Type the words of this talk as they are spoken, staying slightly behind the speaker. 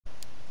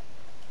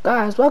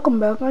Guys, welcome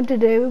back, and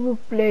today we will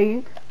be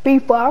playing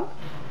Fifa.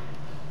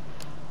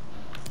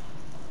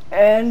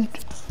 And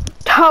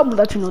Tom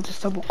let you know this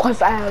song because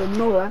I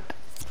know that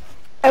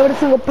every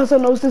single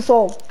person knows this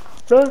song.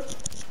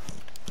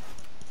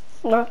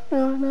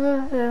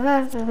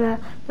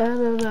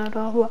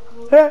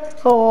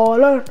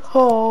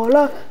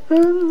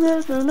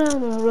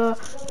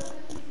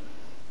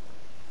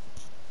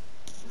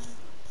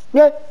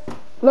 Yeah,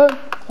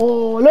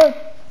 Holland.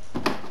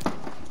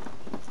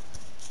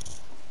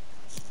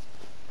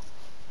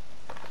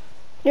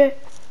 Yeah.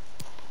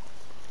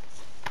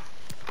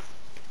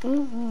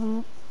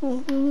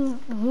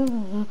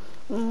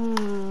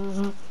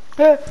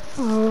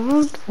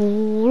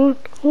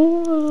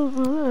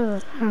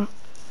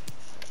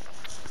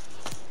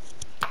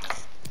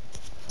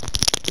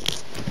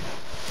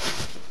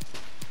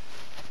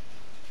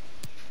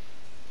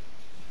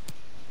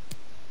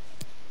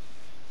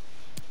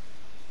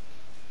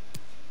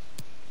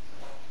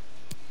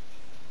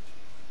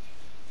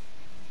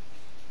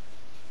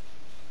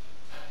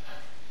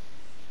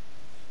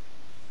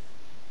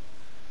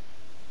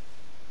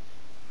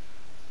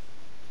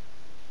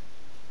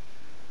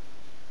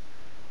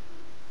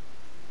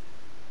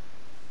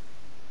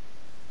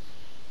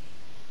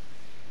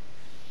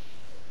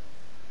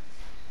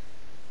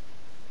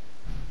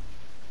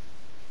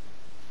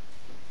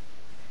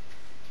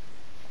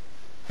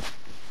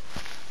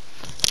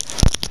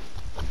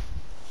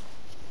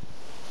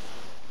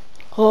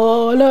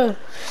 Hola.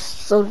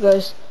 So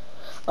guys,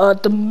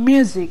 the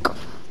music,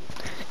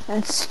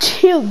 it's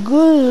still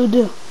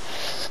good.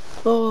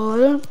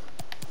 Hola.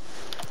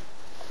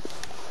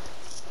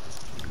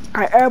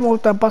 I am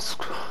with the bus.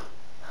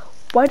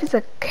 Why does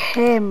a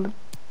cam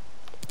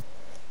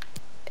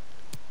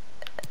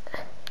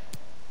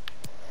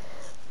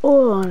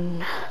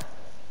on?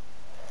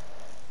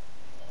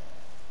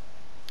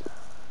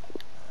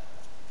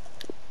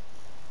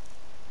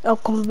 I'm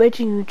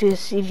converting you to a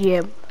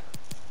CDM.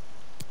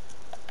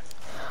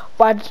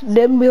 But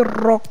let me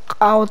rock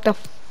out the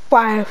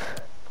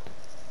 5,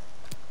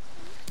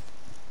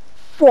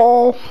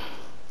 4,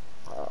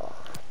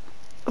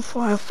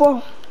 5,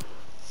 4.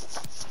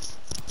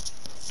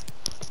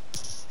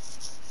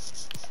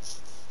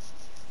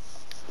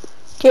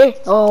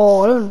 Okay,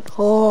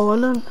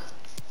 hold on.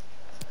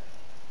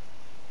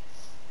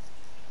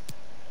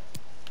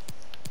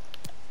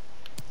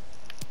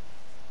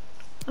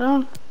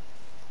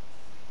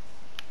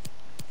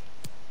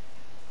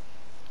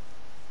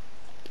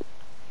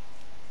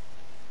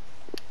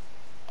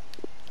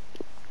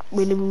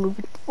 We'll move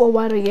it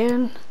forward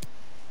again.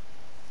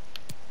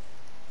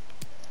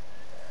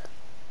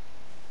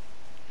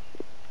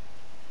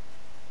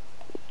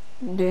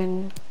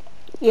 Then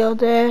you're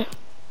there.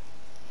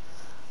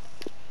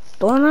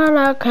 Don't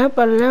like have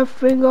a left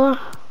finger.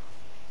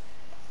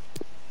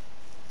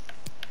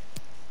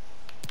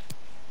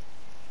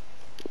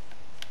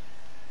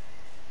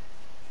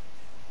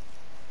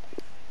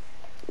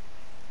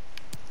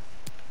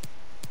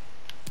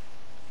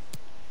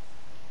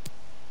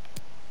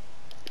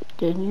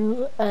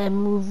 Then I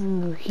move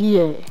you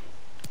here.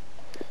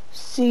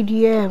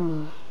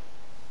 CDM.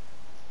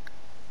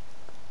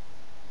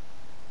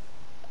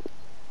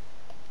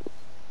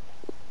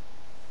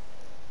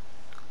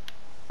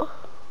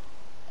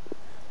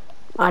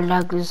 I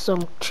like this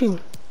song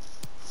too.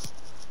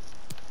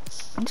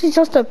 It's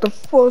just like the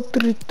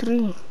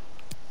 433.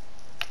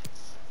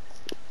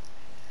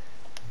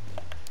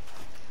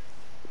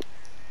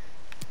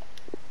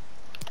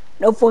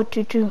 No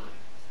 42.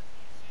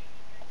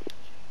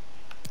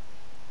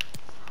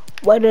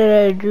 What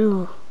did I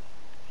do?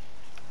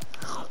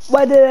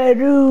 What did I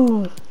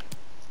do?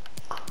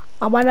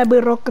 I wanna be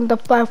rocking the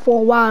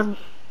 541.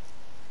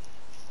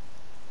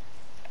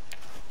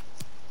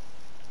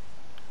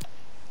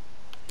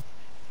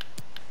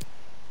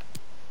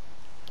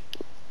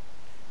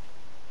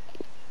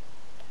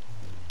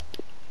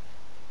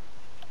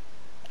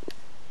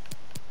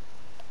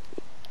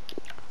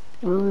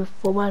 Move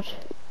forward.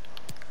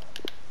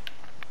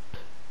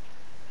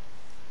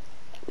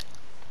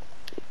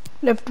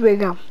 Left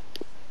winger.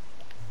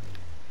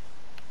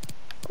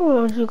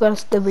 Oh, you gotta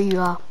stay where you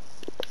are.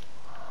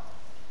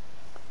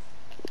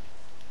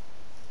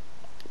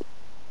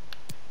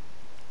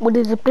 What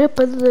is the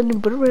purpose of the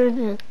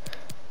improvement?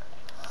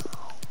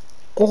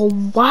 Oh,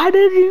 why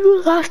did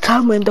you guys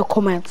tell me in the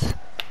comments?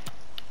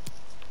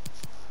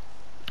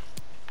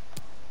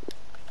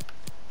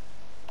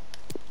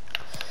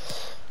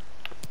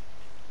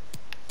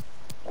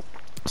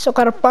 So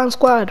got a fun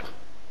squad.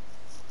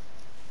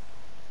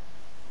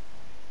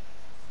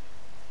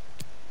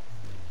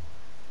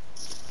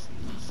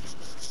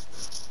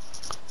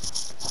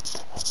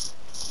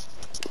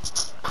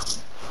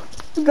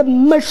 The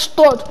match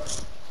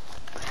start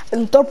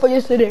and thought for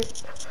yesterday.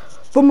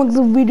 For make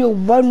the video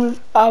 1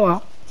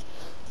 hour.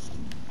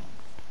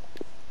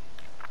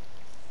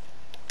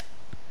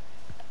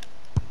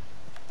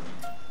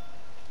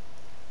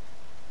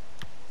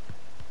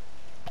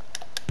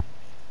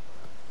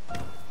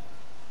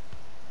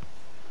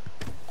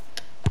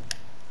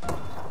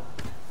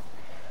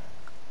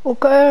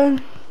 Okay.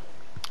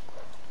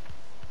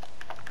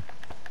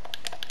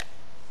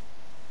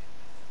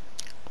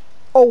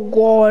 Oh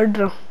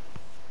God.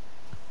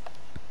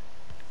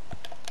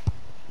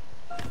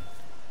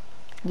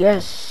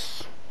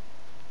 Yes.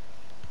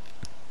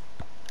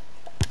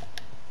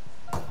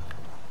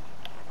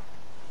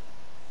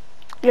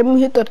 Let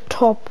me hit the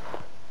top.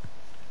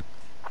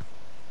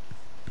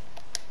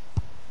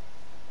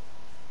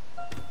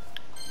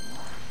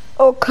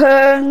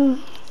 Okay.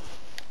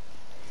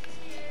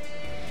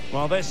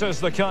 Well, this is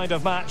the kind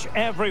of match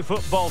every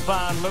football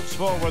fan looks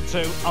forward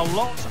to. A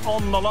lot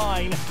on the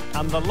line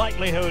and the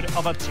likelihood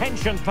of a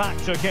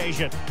tension-packed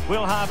occasion.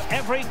 We'll have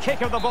every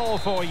kick of the ball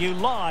for you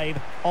live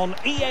on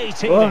EA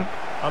TV. Oh.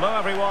 Hello,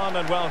 everyone,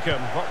 and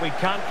welcome. What we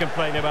can't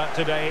complain about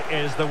today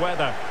is the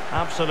weather.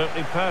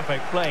 Absolutely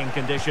perfect playing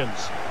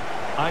conditions.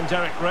 I'm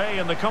Derek Ray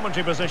in the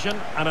commentary position,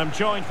 and I'm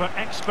joined for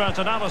expert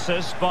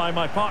analysis by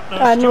my partner,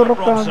 Stuart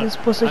Robson. This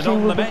position and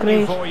on will the be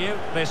menu great. for you,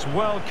 this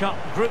World Cup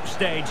group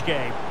stage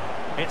game.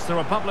 It's the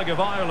Republic of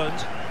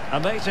Ireland,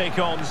 and they take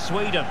on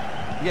Sweden.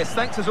 Yes,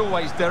 thanks as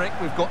always, Derek.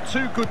 We've got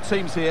two good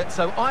teams here,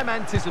 so I'm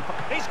anticipating...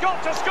 He's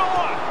got to score!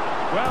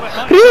 Well, it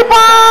might...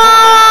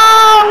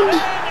 Rebound! And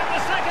then,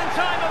 the second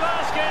time of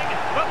asking,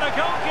 but the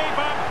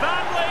goalkeeper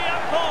badly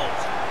at fault.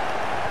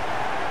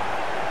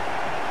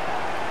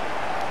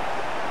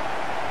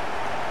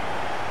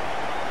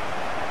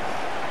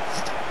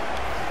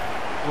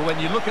 Well, when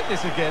you look at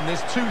this again,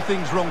 there's two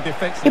things wrong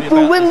defensively. If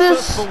we win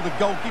this, First of all, the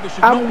goalkeeper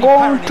should I'm not be going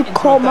parrying to it into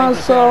call a dangerous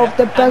myself area,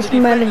 the and best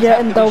defenders manager have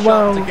in to the be sharp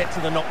world. to get to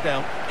the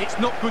knockdown. It's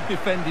not good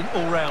defending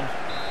all round.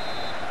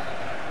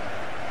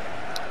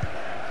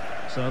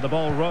 So the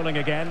ball rolling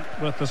again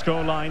with the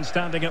scoreline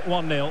standing at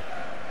 1-0.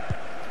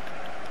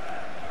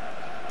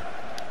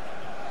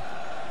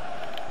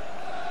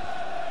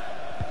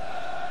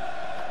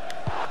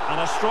 And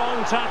a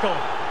strong tackle.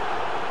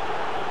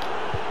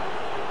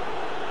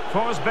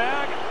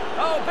 Forsberg.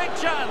 Oh, big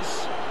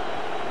chance.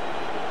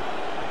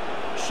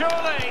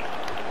 Surely.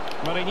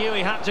 But he knew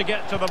he had to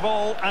get to the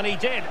ball, and he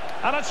did.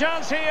 And a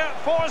chance here,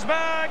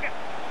 Forsberg.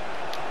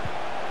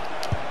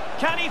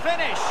 Can he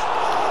finish?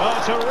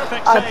 Oh,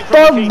 terrific I save from the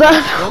thought keeper.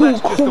 that Well,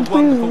 that's just a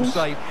wonderful confused.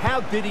 save.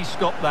 How did he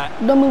stop that?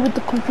 Don't move with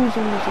the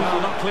confusion.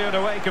 Well, not cleared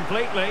away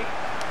completely.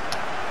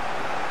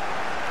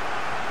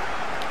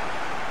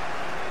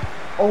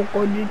 Oh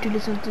God, you need to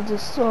listen to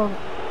this song.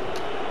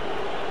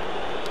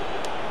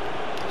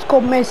 It's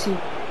called Messi.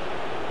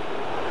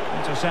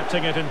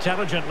 Intercepting it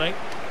intelligently.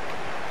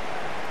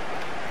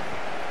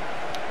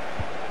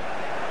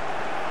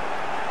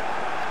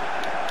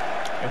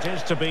 It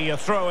is to be a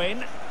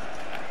throw-in.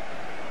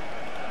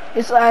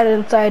 This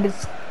iron side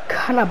is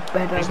kind of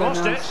better He's than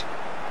lost us.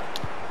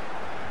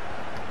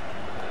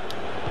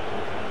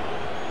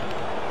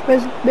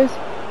 it. Miss.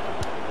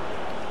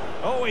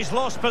 Oh, he's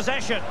lost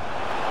possession.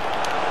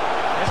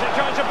 Is it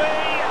going to be?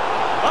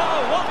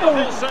 Oh,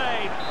 wonderful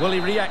save. Well, he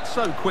reacts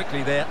so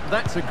quickly there.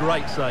 That's a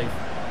great save.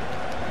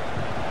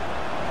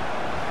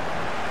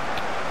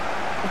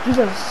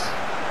 Jesus.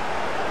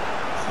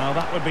 Well,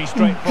 that would be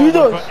straightforward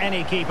Jesus. for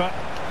any keeper.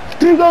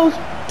 3 goals.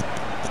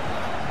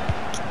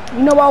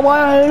 You know what I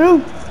want to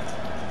do?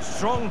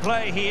 Strong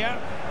play here.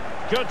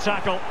 Good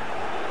tackle.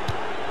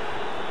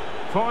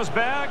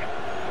 Forsberg.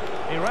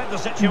 He read the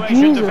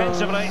situation Jesus.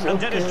 defensively and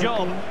did his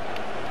job.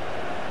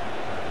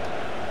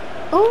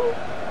 Okay.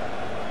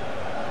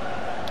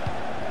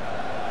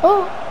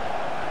 Oh.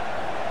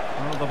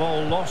 Oh, the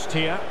ball lost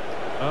here.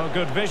 Oh,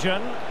 good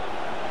vision.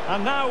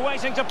 And now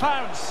waiting to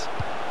pounce.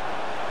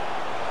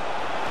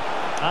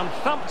 And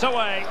thumped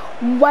away.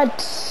 What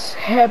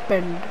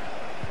happened?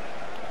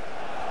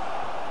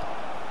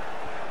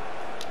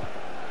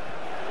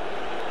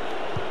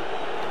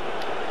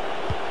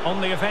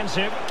 On the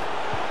offensive.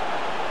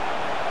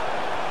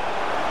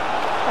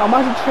 I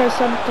must try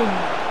something.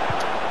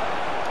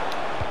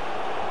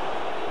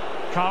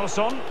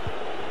 Carlson.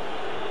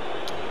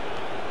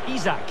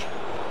 Isaac.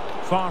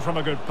 Far from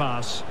a good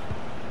pass.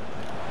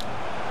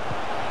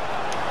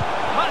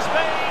 Must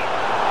be.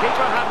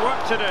 Keeper had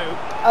work to do.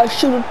 I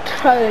should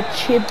try to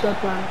chip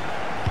that one.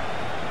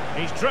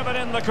 He's driven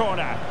in the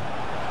corner.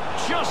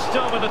 Just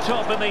over the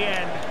top in the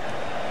end.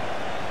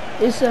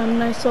 It's a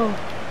nice song.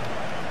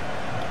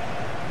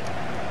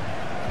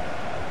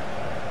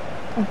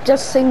 I'm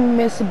just saying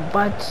Messi,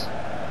 but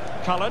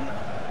Cullen.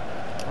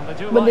 Well, they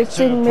do but like it's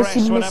saying to press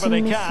Messi, whenever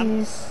they Messi can.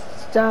 is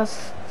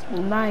just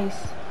nice.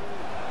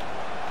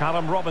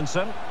 Callum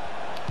Robinson.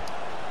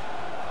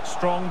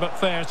 Strong but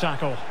fair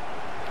tackle.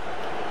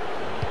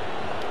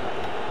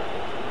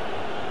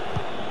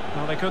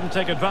 Well, they couldn't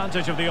take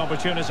advantage of the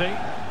opportunity.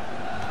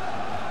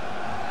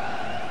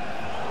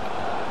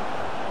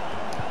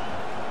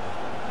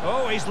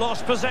 Oh, he's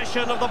lost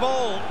possession of the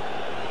ball.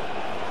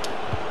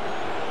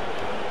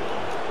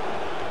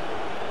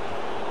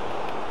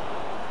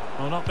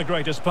 Well, not the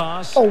greatest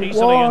pass. Oh,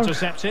 Easily wow.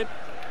 intercepted.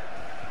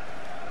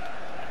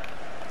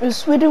 If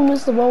Sweden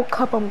wins the World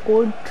Cup, I'm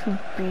going to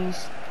be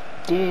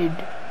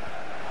dead.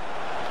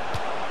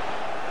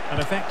 An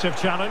effective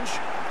challenge.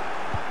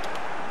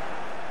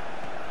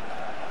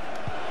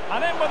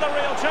 And in with with a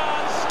real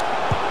chance.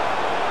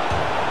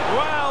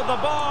 Well, the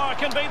bar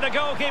can be the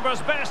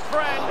goalkeeper's best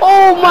friend.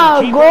 Oh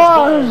my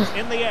God!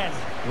 In the end.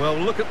 Well,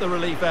 look at the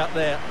relief out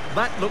there.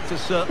 That looked a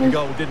certain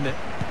goal, didn't it?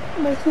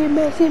 Messi.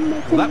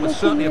 Well, that would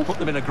certainly have put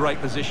them in a great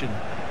position.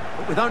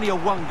 But with only a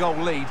one-goal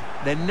lead,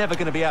 they're never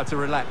going to be able to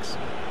relax.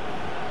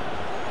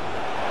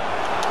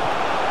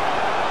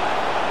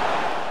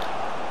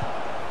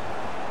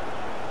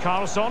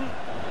 Carlson.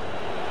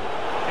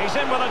 He's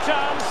in with a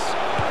chance.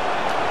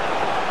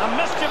 A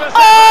mischievous...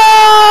 Oh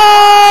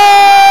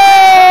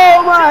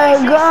my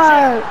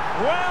God!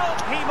 Well,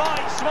 he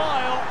might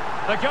smile.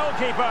 The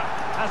goalkeeper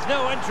has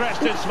no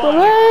interest in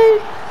smiling.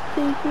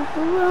 Thank you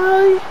for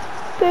right.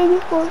 Thank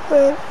you for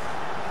fair.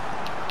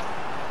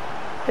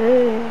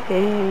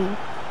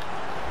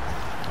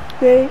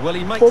 Hey. Well,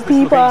 he makes this look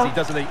easy,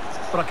 doesn't he?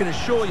 But I can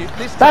assure you,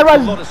 this takes a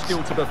lot of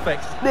skill to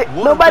perfect.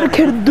 Nobody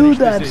can do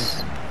that.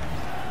 So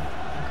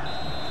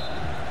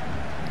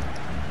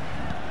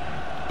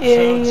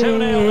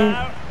 2-0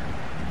 now.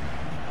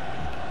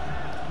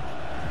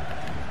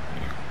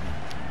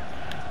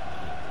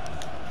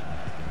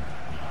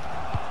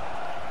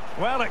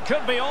 Well, it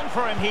could be on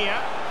for him here.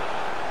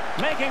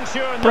 Making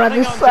sure nothing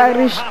these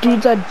Irish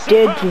dudes are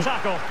deadly.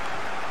 Tackle.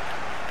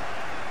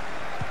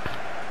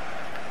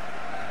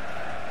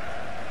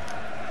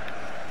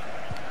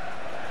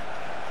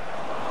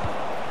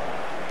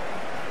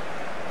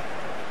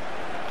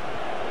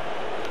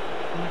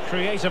 A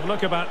creative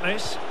look about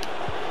this.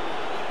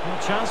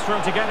 A chance for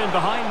him to get in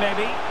behind,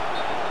 maybe.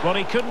 Well,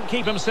 he couldn't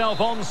keep himself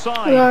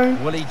onside.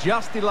 Yeah. Well, he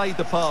just delayed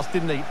the pass,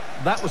 didn't he?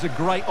 That was a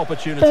great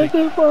opportunity. Thank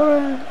you for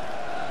it.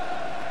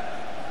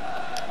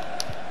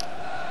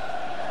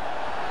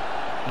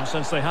 Well,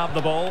 since they have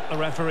the ball, the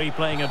referee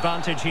playing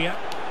advantage here.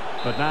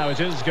 But now it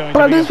is going to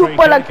be a This free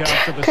footballer kick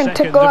after the can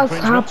second tackle us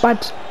infringement. hard,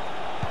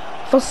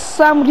 but for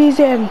some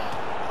reason,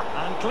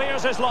 And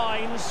clears his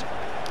lines.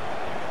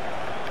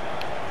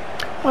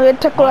 when they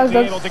tackle Might us, be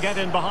able to that's get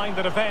in behind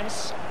the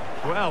defence.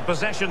 Well,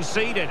 possession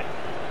ceded.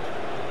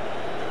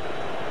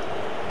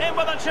 In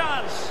with a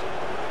chance.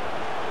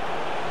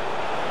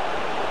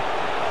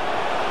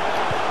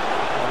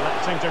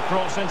 Electing to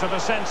cross into the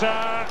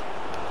centre.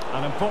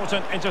 An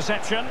important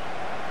interception.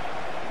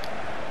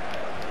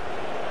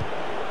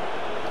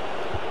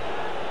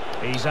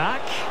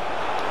 Isaac.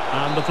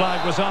 And the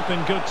flag was up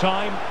in good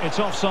time. It's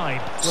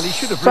offside. Well, he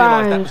should have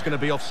realised that was going to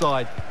be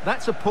offside.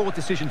 That's a poor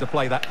decision to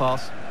play that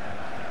pass.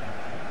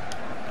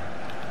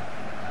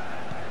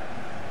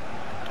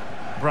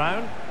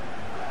 Brown.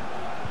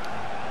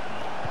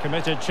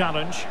 Committed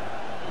challenge.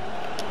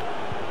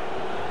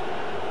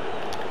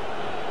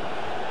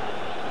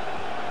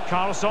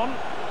 Carlson.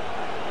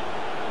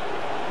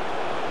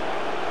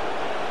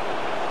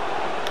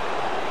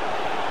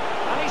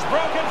 And he's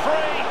broken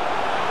free.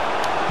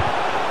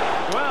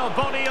 Well,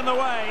 body in the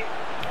way.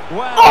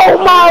 Well, oh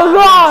my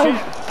God!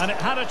 And it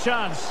had a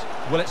chance.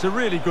 Well, it's a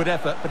really good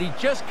effort, but he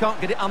just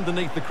can't get it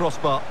underneath the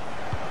crossbar.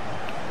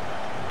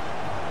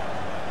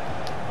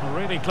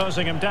 Really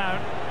closing him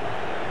down.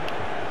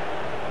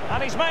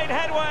 And he's made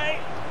headway.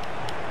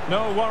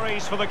 No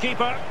worries for the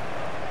keeper.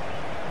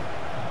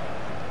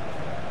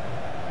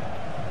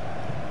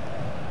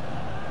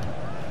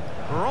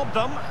 Robbed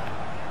them.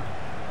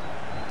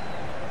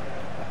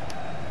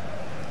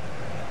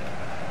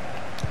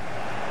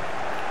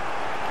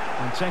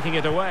 And taking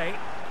it away.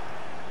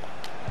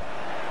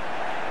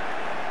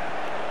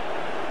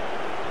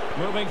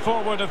 Moving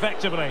forward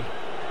effectively.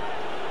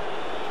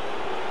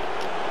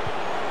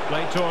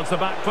 Played towards the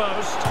back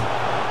post.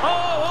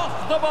 Oh,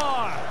 off the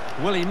bar!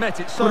 Well, he met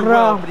it so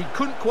well, but he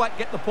couldn't quite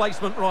get the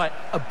placement right.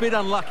 A bit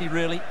unlucky,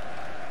 really.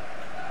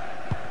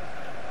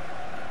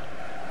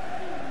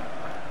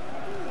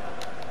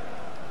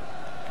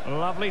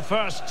 Lovely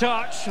first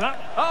touch.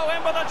 Oh,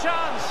 in with a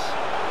chance!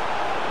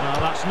 No,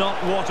 that's not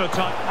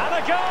watertight. And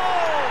a goal!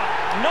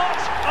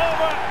 Not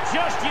over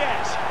just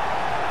yet.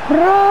 Here's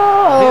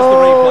the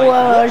replay.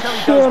 Watch how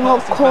he does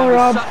past his man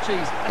with such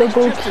ease. the And it's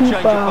just a change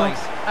of goalkeeper.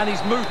 pace. And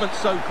his movement's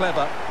so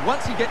clever.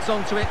 Once he gets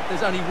onto it,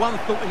 there's only one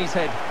thought in his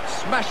head.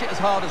 Smash it as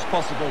hard as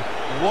possible.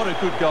 What a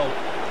good goal.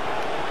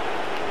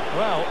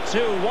 Well,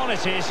 2-1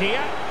 it is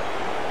here.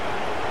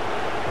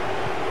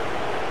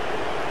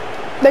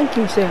 Thank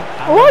you, sir.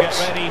 And we'll get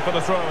ready for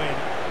the throw-in.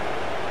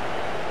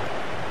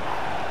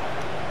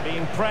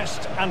 Being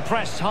pressed and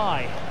pressed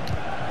high.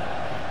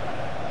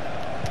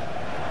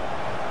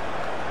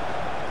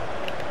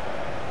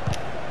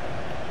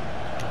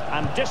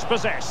 And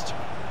dispossessed.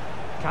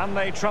 Can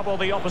they trouble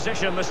the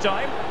opposition this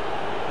time?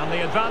 And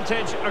the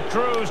advantage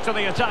accrues to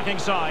the attacking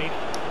side.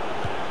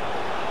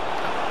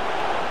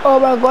 Oh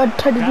my God,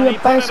 try to do a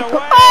bicycle.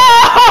 Oh!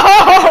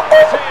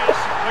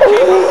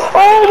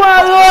 Oh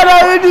my God,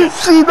 I need to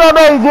see that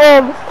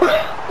again.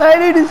 I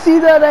need to see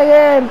that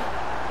again.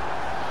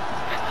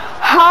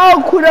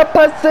 How could a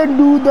person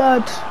do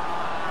that?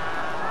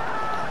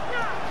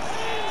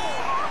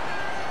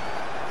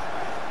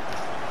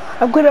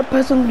 How could a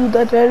person do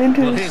that? I need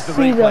to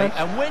see that.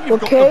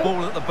 Okay,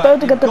 try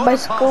to get the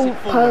bicycle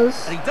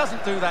pass,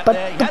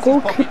 but the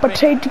goalkeeper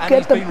tried to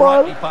get the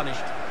ball.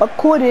 I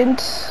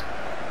couldn't.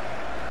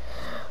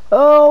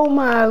 Oh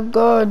my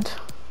god.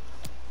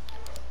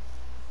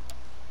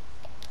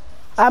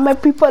 I'm a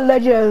people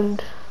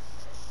legend.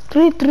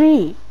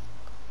 3-3.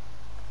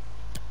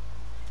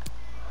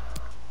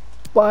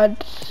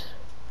 But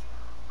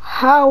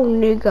how,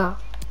 nigga?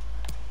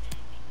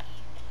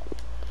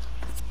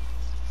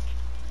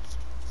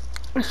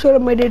 I should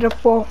have made it a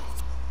 4.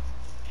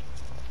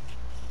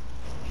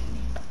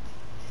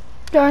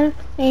 Don't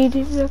need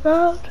to look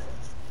out.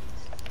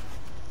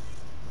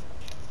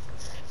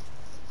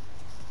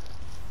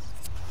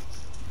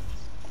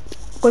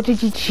 What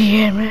did you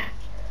hear, man?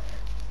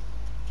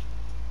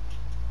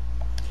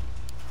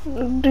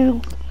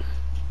 Dude.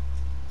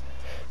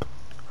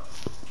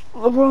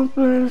 LeBron,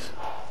 please.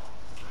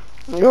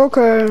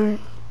 Okay.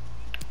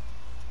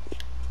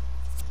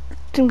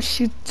 Team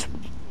shit.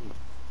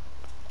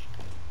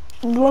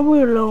 Leave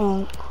me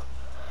alone.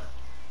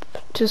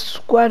 Just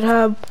squad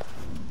hub.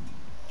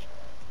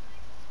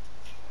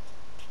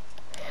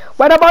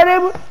 What about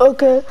him?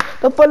 Okay.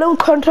 The following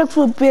contracts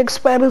will be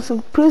expiring,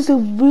 so please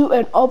review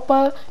and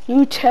offer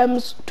new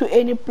terms to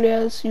any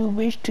players you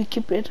wish to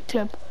keep at the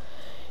club.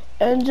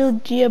 Angel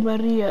Di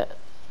Maria.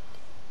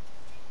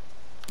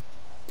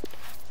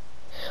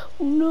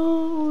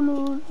 No.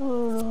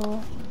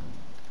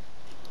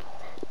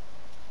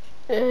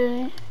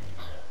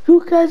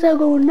 You guys are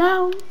going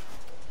down.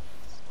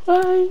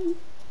 Right.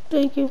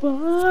 Thank you for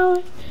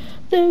allowing.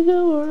 Thank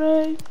you for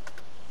right.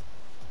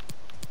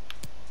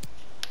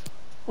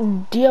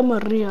 Di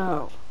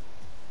Maria.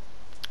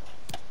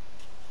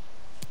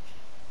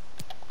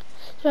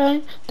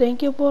 Right.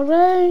 Thank you for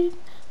right.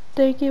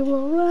 Thank you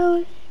for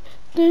right.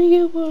 Thank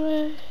you for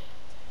right.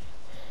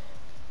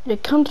 The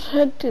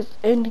contract is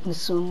ending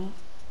soon.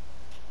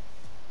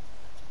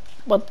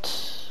 But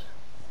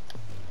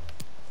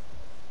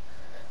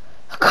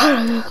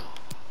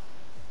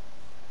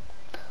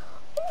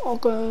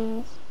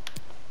okay.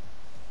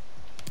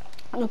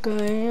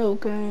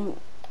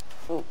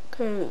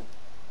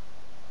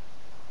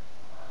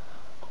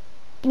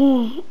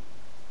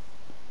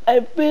 I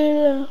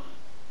feel.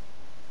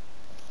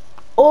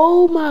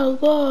 Oh my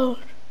god.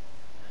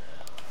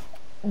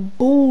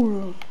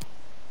 Bull.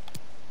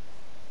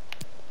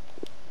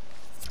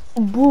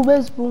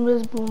 Where's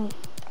Bull?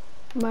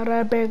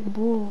 Marabek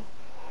Bull.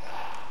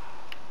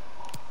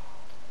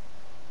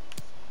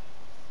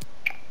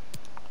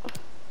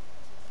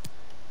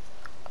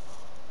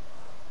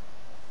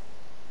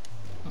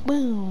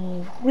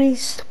 Boom,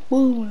 wrist,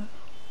 boom.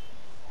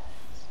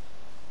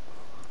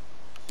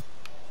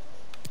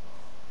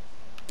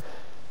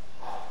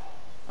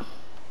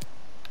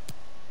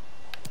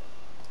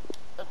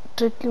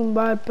 Taking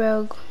my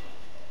bag.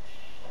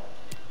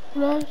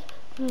 Right,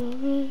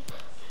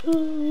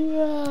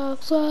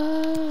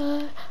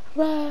 outside,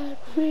 right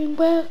wing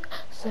back,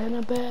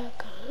 center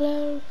back,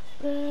 left,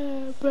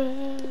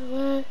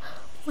 right.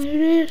 With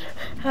it,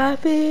 I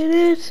feel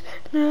it.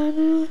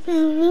 To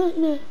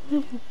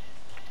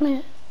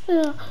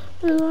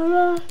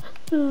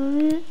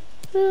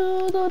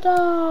the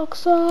dark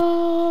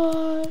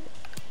side.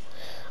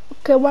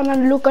 Okay, wanna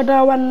look at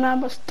that one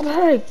number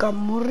strike,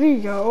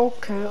 Maria.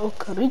 Okay,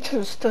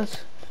 Richard.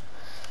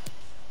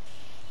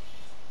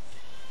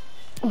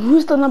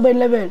 Who's the number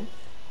 11?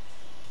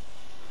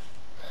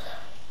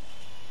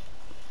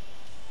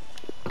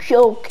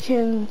 You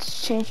can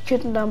change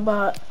kit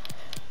number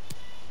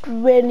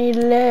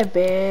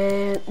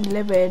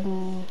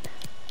 2011.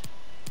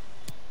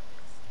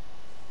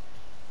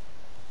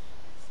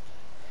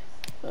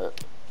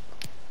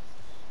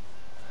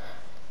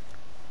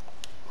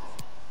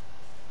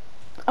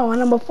 Oh,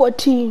 number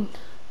 14.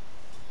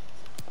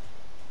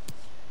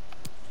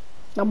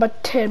 Number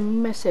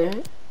 10,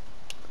 Messi.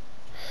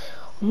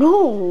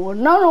 No,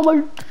 not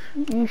what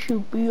you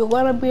should be. You're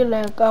gonna be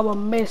like our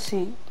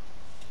Messi.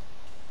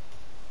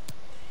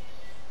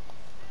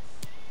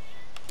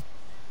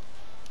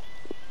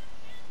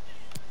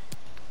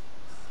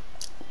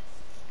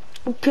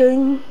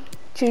 Okay,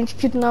 change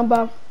kit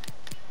number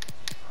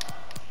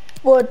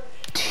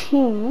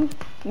 14.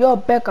 Your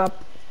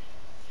backup.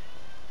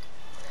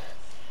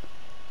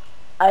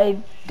 I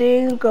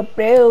think a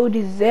player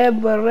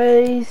deserves a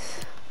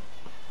race.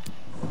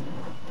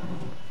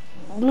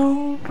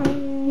 No,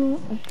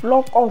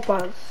 block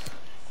offers.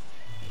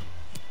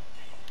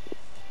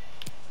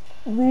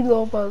 Read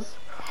offers.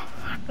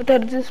 Look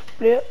at this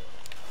player.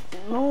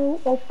 No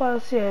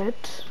offers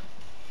yet.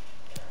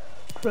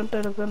 Trent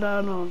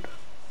Alexander-Arnold.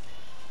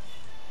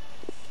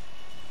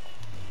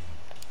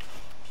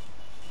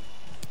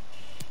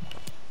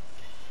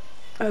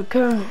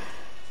 Okay.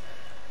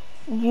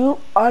 You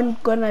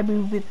aren't gonna be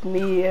with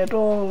me at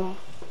all.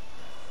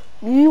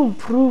 You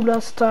improved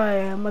last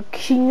time.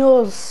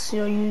 Marquinhos,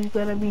 you're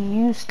gonna be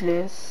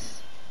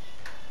useless.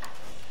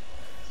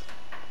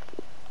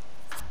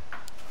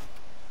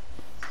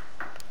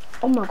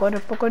 Oh my god, I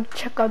forgot to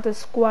check out the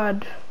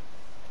squad.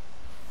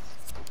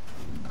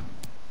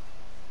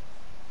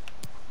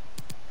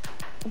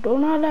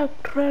 Don't I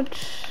like Trent?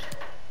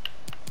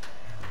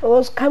 I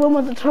was coming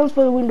when the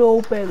transfer window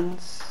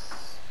opens.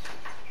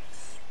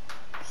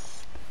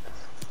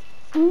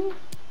 The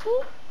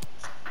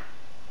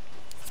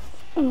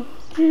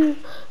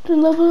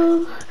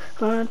level.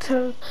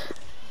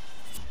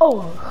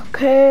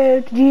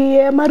 Okay,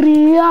 dear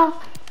Maria,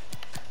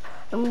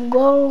 I'm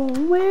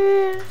going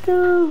with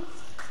you.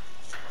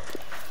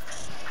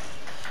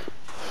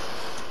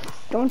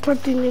 Don't try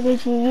to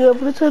negotiate. You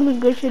have to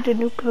negotiate a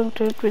new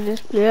contract with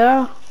this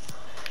player.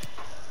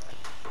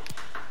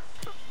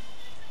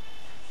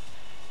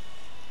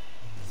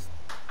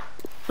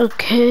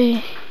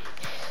 Okay,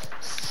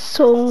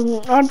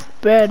 so not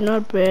bad,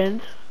 not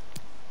bad.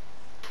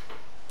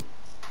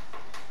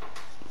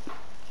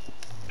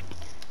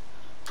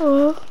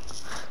 Oh,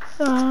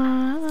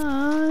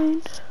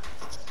 and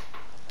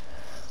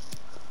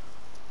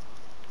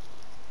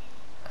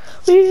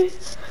we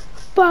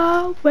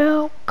are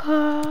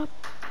welcome.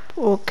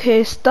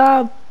 Okay,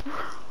 stop.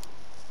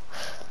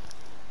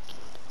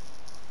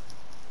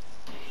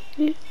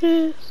 It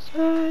is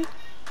like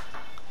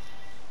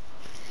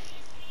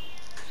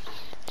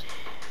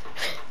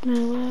no, I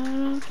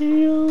love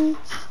you.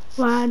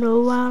 Why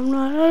no, I'm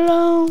not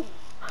alone.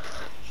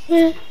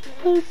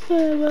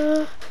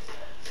 Forever.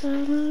 I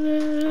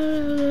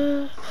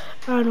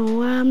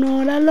know I'm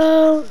not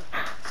alone.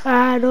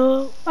 I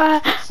know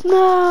I'm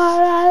not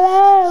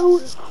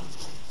alone.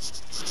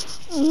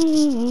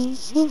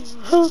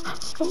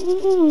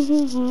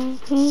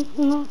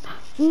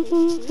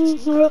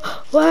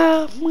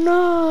 I'm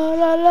not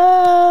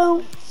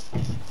alone.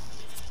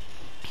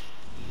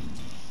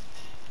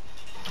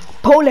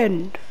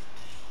 Poland.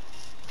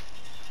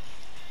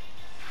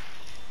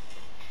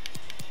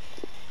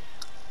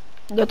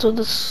 That's what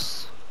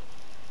this.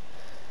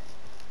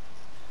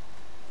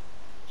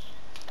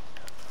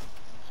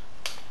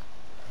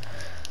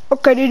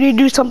 Okay, did you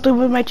do something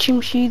with my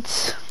team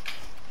sheets?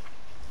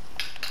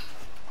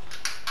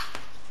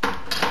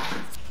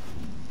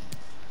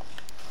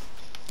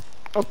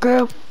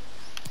 Okay,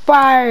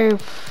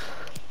 5,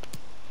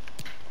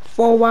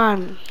 4,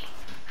 1.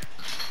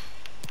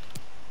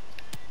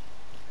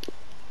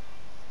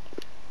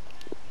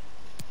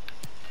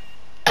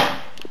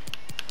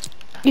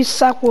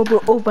 Isaac will be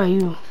over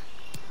you,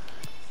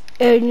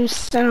 and you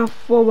stand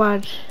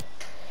forward.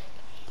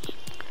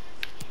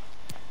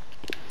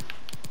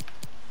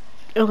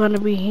 You're gonna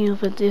be here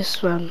for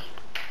this one.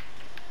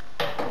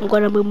 I'm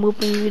gonna be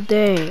moving you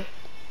there.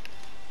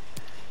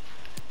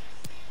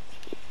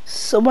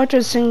 So what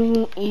you're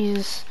saying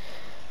is,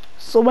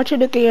 so what you're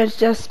looking at is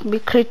just me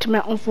creating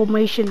my own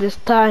formation this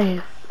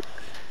time.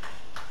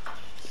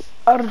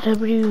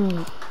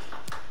 RW.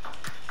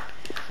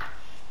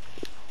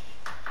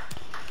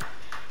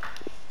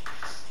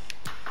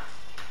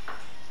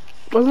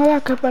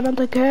 Wala ka pa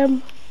ng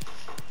game.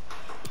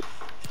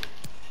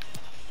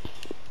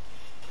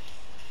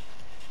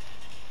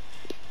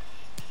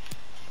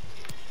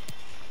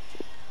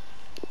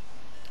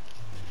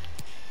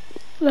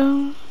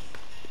 Alone.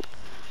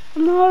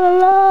 I'm not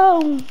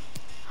alone.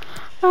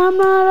 I'm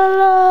not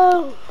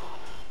alone.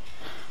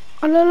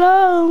 All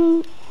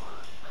alone.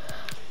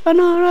 I'm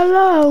not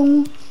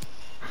alone.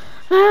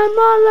 I'm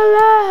not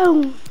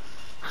alone.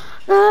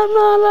 I'm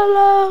not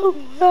alone.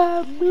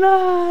 I'm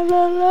not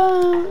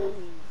alone.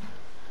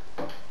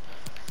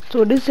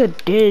 So this is a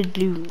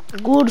deadly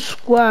good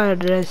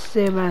squad, I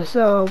say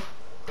myself.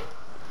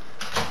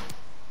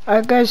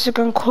 I guess you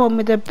can call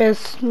me the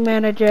best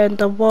manager in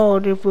the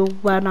world if you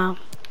wanna.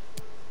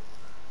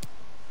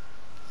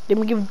 Let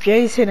me give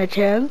Jason a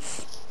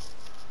chance.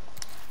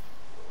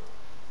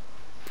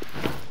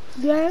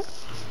 Yeah.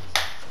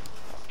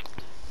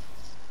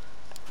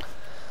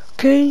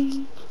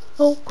 Okay.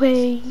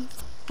 Okay.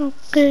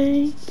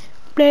 Okay.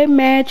 Play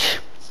match.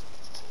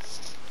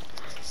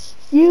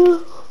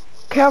 You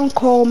can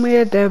call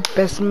me the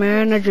best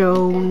manager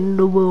in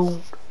the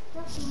world.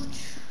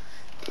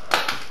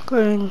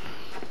 Okay.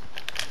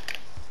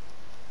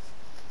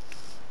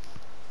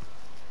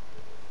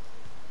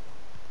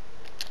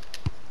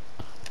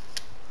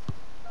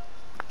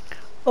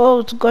 Oh,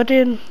 it's got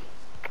in.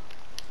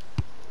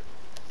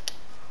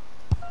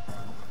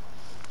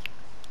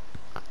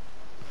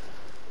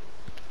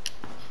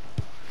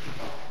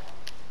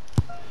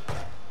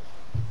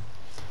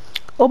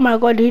 Oh my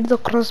god, hit the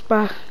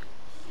crossbar.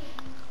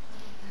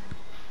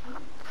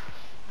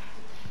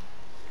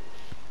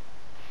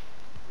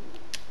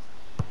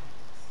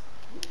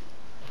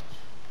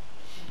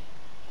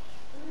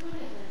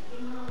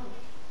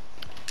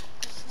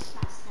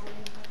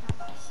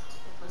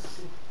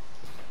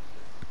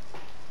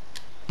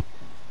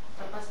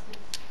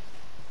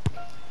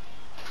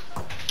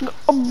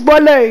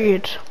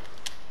 Bullet.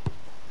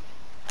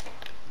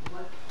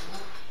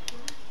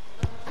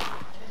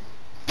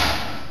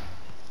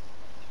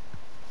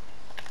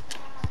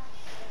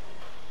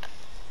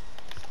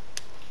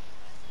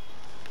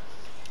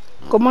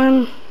 Come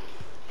on.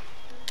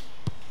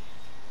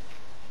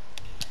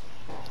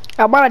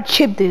 I wanna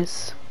chip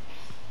this.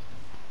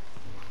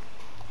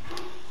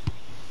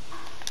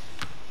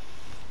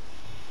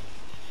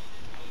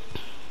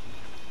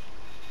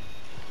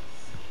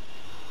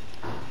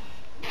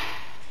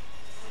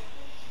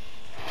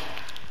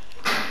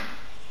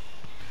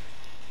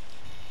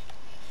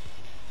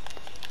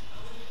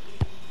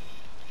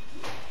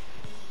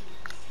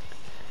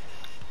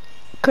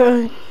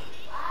 Okay.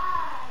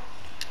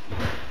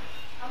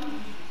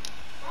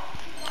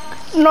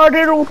 Not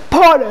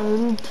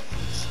important.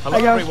 Hello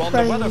everyone,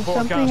 the weather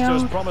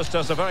forecasters promised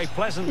us a very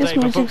pleasant day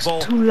for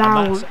football, too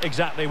loud. and that's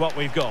exactly what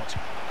we've got.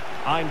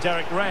 I'm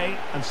Derek Ray,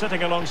 and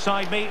sitting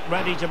alongside me,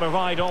 ready to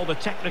provide all the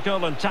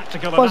technical and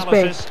tactical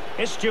analysis,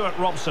 is Stuart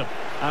Robson.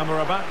 And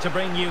we're about to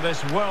bring you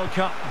this World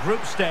Cup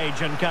group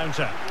stage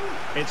encounter.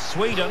 It's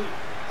Sweden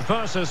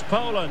versus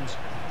Poland.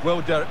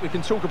 Well, Derek, we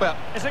can talk about...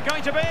 Is it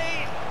going to be?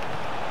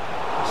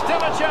 Still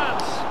a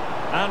chance.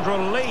 And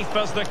relief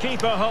as the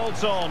keeper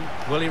holds on.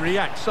 Well, he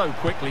reacts so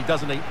quickly,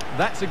 doesn't he?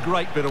 That's a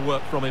great bit of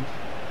work from him.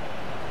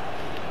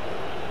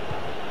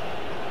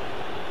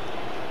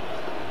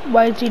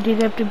 Why did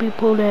it have to be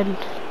Poland?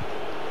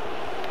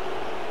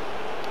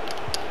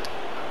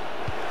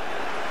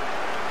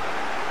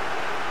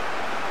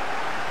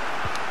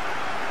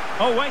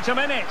 Oh, wait a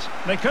minute.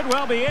 They could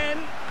well be in.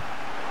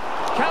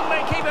 Can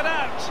they keep it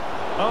out?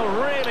 Oh,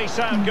 really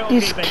sound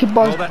goalkeeping.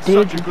 Well, that's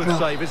such a good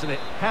save, isn't it?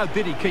 How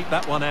did he keep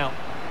that one out?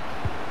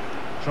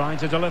 Trying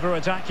to deliver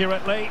it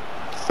accurately.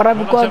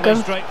 Relatively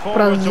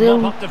straightforward Brazil,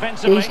 to mop up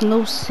defensively. There's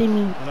no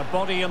swimming. And a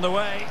body in the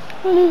way.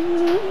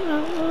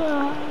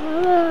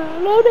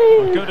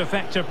 Good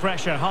effective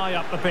pressure high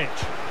up the pitch.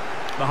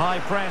 The high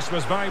press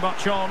was very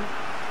much on.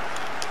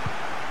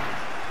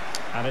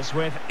 And it's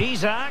with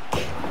Isaac.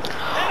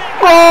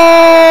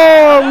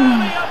 Oh!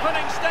 The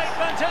opening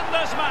statement in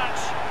this match.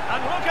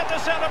 And look at the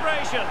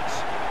celebrations.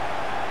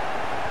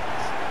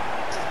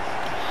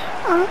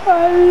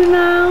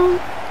 Now.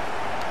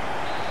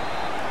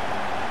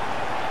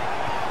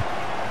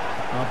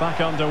 Well,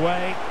 back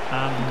underway,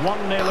 and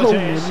 1-0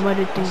 it is.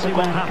 Let's see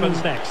what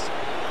happens next.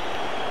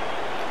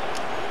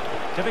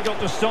 Difficult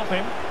to stop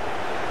him,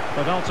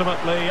 but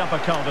ultimately up a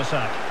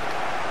cul-de-sac.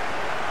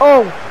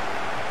 Oh!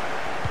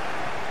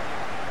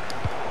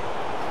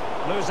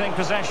 Losing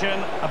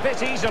possession a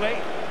bit easily.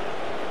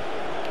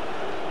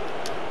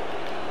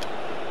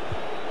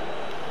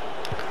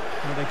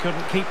 Well, they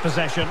couldn't keep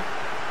possession.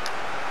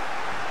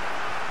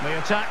 The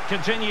attack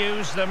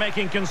continues. They're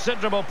making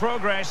considerable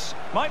progress.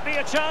 Might be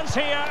a chance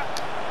here.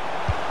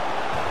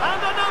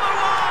 And another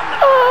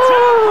one! Oh.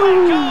 2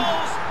 quick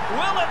goals.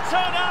 Will it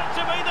turn out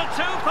to be the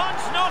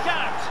two-punch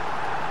knockout?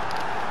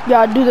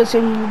 Yeah, do the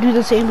same, do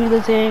the same, do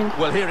the same.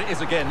 Well, here it is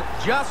again.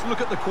 Just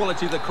look at the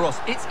quality of the cross.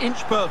 It's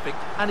inch perfect,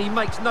 and he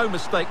makes no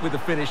mistake with the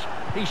finish.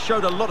 He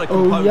showed a lot of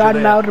composure Oh, yeah,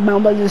 there. now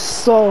remember this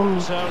song.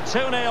 So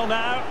 2-0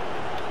 now.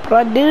 But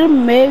I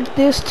didn't make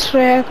this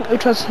track.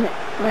 It was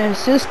my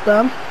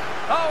sister.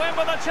 Oh, in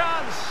with a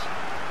chance.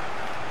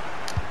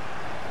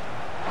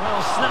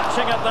 Well,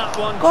 snatching at that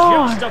one,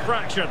 just a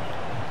fraction.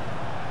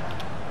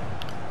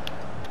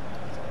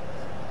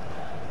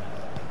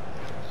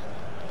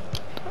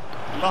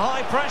 The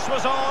high press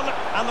was on,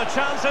 and the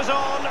chance is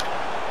on.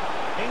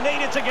 He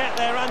needed to get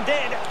there and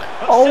did,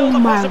 but still the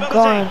possibility.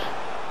 God.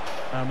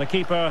 And the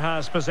keeper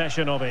has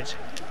possession of it.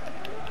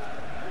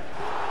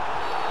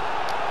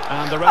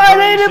 And the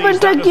referee sees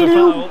that as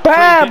a foul.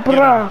 Free kick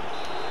given.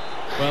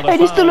 Well, I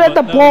used to let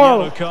the ball.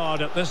 Yellow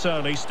card at this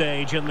early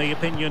stage, in the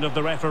opinion of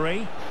the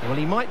referee. Well,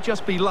 he might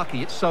just be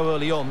lucky it's so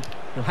early on.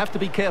 He'll have to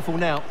be careful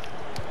now.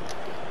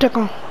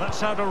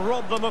 That's how to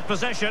rob them of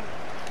possession.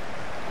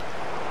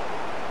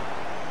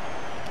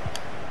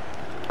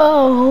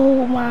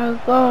 Oh my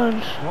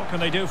God! What can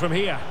they do from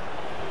here?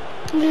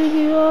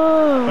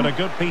 Yeah. But a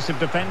good piece of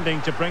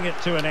defending to bring it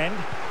to an end.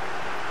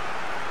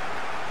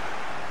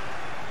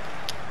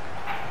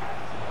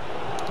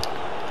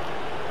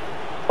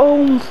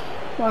 Oh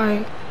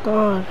my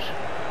God.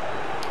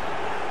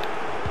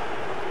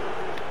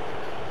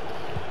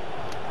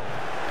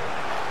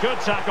 Good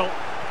tackle.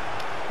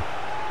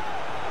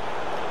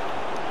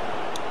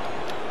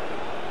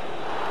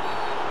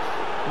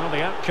 Well,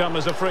 the outcome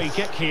is a free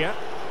kick here.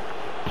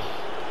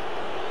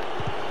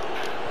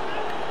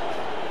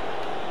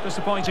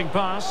 Disappointing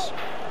pass.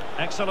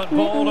 Excellent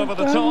ball over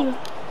the top.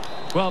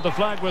 Well, the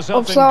flag was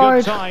up in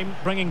good time,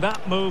 bringing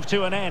that move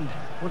to an end.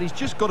 Well, he's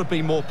just got to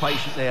be more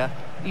patient there.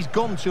 He's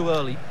gone too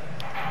early.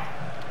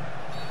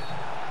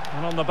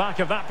 And on the back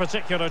of that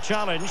particular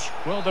challenge,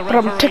 will the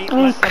referee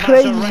let the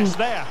matter rest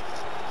there?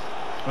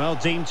 Well,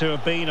 deemed to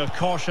have been a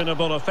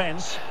cautionable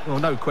offence. Well,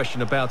 no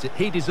question about it.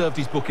 He deserved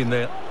his booking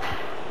there.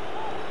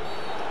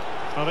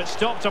 Well, it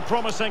stopped a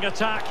promising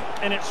attack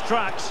in its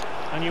tracks,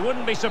 and you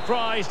wouldn't be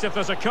surprised if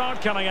there's a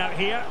card coming out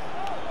here.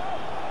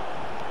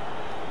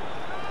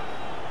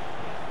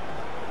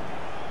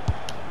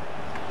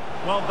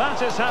 Well,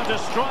 that is how to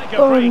strike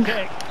a free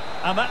kick,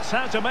 and that's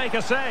how to make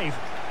a save.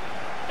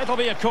 It'll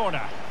be a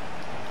corner.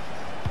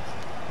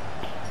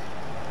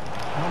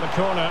 On the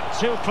corner,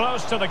 too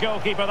close to the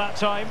goalkeeper that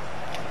time.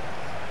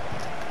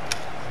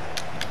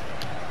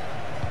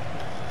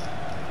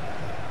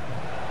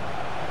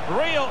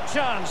 Real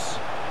chance.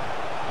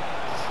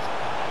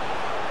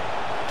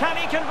 Can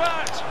he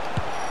convert?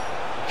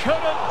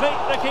 Couldn't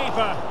beat the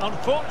keeper,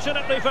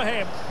 unfortunately for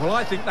him. Well,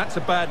 I think that's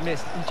a bad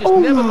miss. He just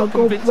never looked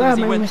convincing as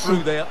he went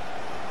through there.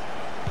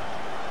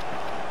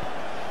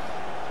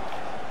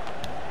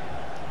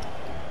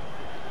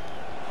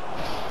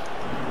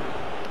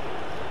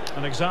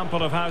 An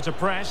example of how to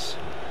press.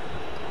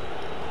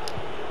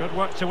 Good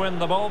work to win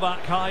the ball back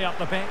high up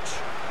the pitch.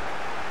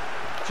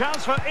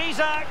 Chance for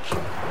Isaac.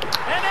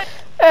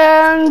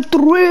 And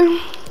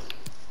 3.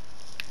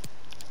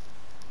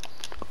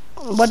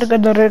 But they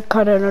got the red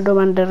card, and I don't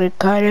want the red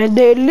card. And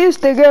at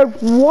least they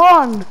get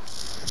 1.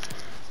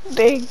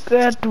 They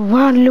got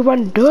 1.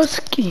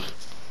 Lewandowski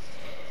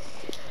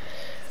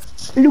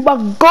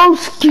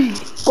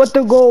got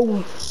the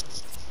goal.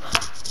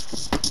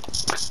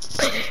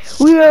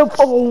 We have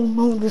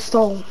all the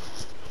song.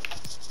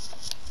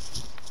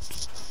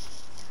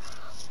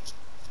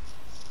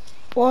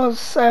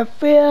 Boss, I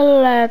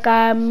feel like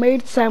I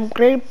made some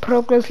great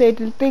progress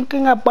lately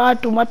thinking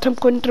about what I'm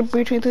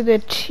contributing to the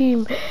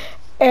team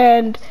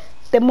and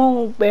the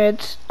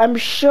moment. I'm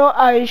sure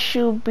I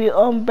should be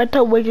on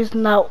better wages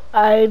now.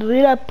 I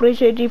really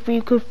appreciate if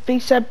you could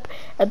fix up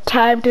a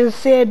time to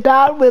sit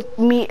down with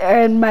me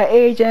and my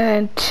agent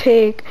and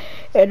take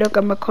a look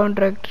at my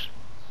contract.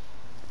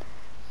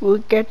 We'll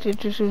get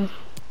it soon.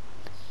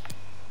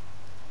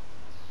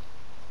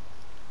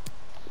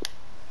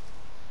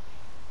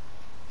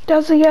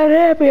 Doesn't get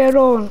happy at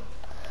all.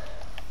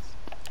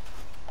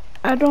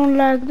 I don't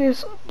like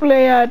this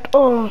player at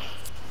all.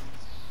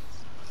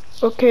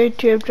 Okay,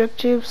 2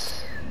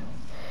 objectives.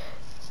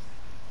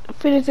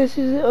 Finish the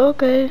season.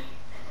 Okay.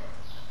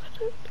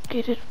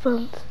 Get it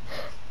first.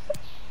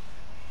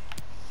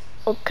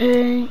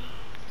 Okay.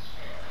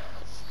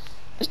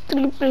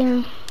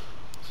 Stripping.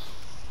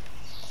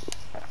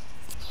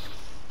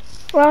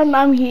 Right,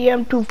 I'm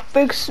here to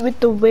fix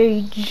with the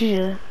wage.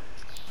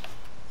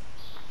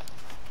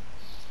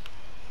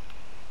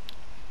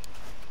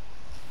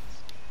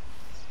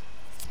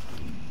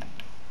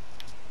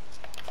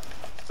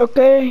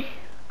 Okay.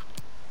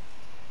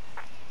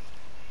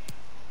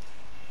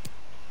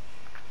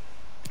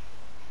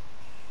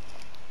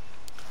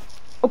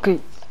 Okay.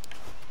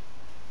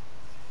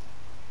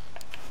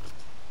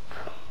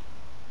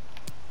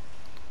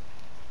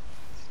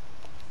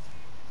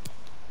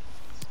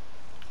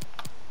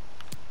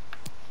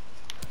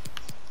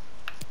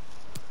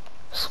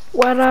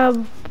 What up?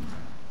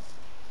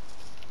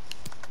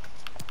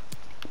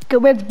 Go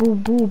ahead,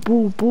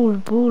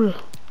 bull.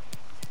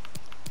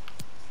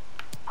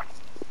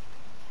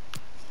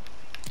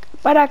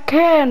 But I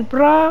can't,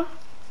 bruh.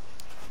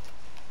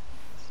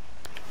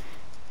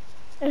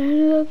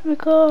 And that's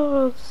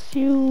because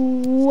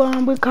you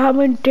are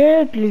becoming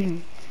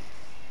deadly.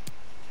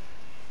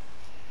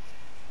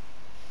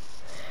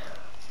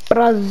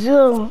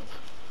 Brazil.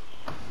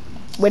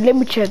 Wait, let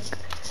me check.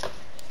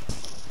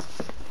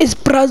 Is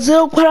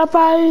Brazil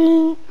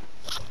qualifying?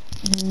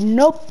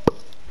 Nope.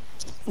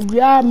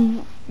 Yeah.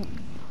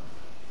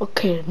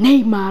 Okay,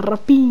 Neymar,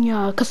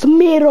 Rafinha,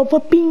 Casemiro,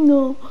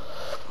 Fabinho.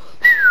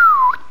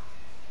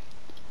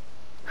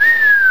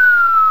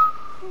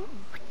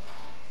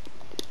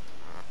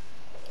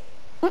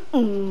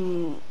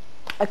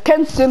 I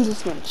can't sim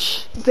this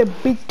match. It's a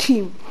big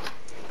team.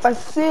 If I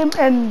sim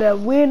and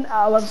win,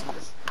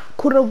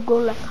 could have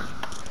gone like,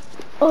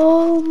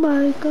 oh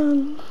my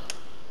god.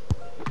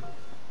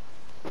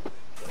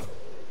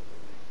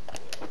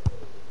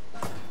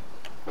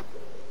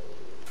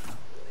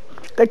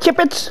 Chip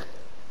it.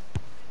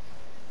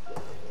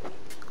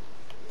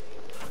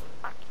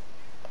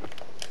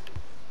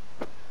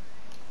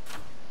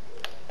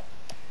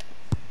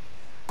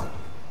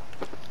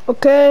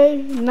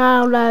 Okay,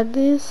 now like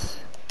this.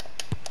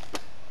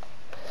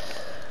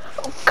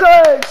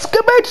 Okay,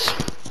 skip it.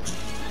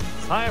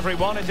 Hi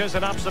everyone, it is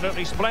an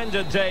absolutely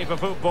splendid day for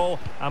football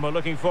and we're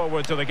looking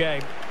forward to the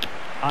game.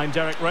 I'm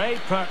Derek Ray,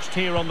 perched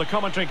here on the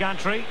commentary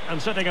gantry,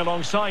 and sitting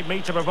alongside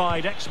me to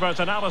provide expert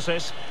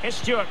analysis is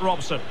Stuart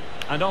Robson.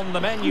 And on the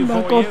menu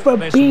for you,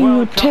 this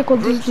World Cup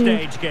group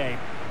stage game.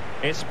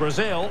 It's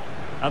Brazil,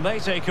 and they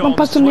take on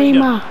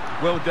Sweden.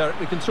 Well, Derek,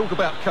 we can talk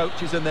about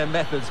coaches and their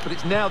methods, but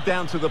it's now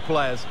down to the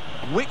players.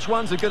 Which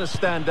ones are going to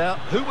stand out?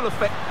 Who will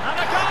affect...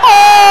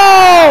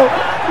 Oh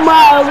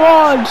my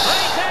God!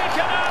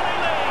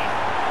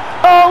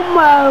 Oh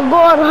my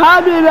God!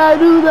 How did I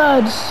do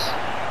that?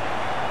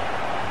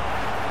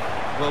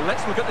 Well,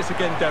 let's look at this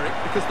again, Derek,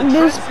 because the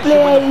this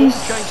player is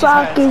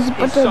suck is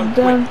better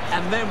than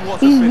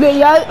he's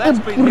very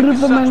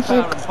improvement.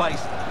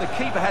 The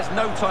keeper has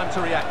no time to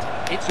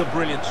react. It's a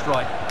brilliant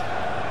strike.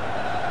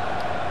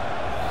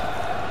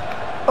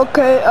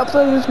 Okay,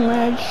 after this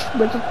match,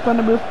 but it's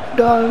gonna be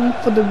done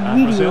for the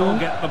video. Brazil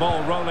get the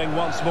ball rolling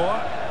once more.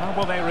 How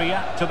will they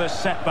react to this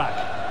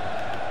setback?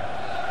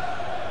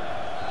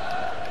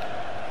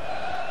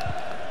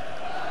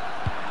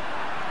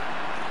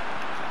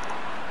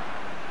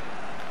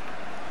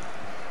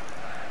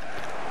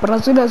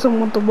 Brazil hasn't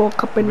won the World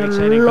Cup in a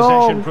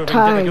long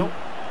time. Difficult.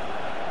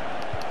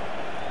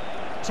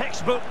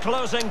 Textbook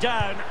closing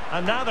down,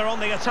 and now they're on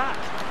the attack,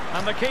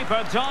 and the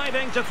keeper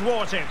diving to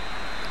thwart him.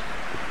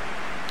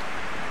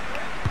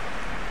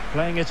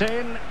 Playing it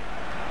in,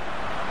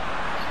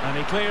 and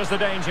he clears the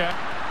danger.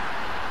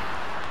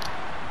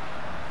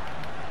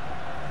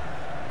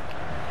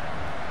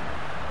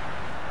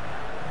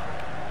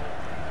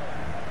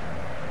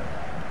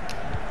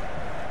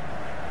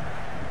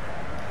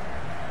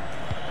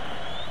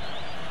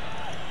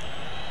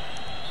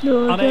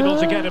 unable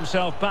to get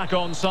himself back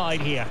on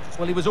side here.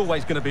 Well, he was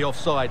always going to be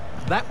offside.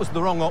 That was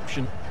the wrong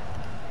option.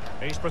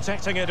 He's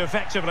protecting it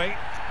effectively.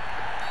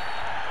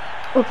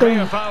 Okay.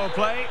 Clear foul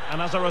play,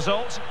 and as a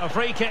result, a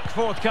free kick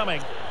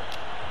forthcoming.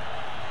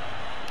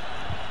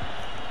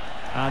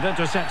 And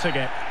intercepting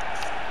it.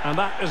 And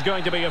that is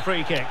going to be a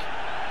free kick.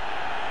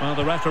 Well,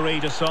 the referee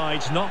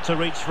decides not to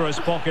reach for his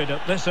pocket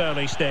at this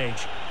early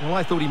stage. Well,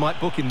 I thought he might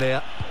book him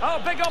there.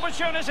 Oh, big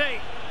opportunity!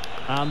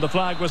 And the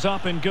flag was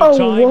up in good Wow.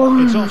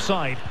 time. It's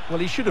offside. Well,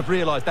 he should have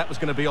realised that was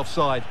going to be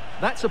offside.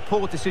 That's a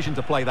poor decision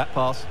to play that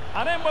pass.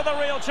 And in with a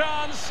real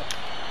chance.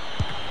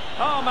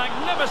 Oh,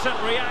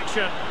 magnificent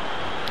reaction.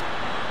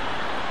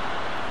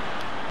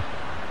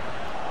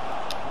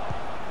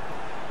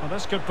 Well,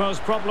 this could pose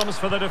problems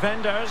for the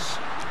defenders.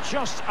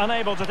 Just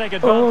unable to take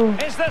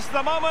advantage. Is this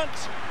the moment?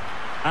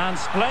 And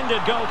splendid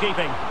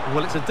goalkeeping.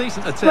 Well, it's a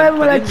decent attempt, Where will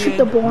but I in shoot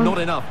the the end, ball? not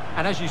enough.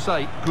 And as you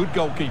say, good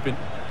goalkeeping.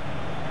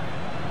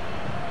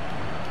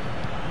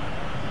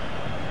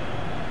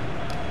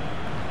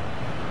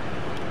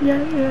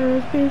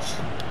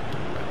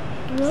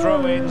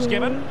 Throw-ins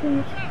given.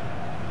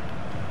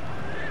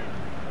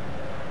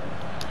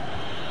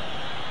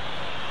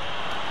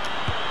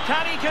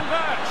 Can he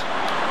convert?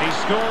 He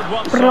scored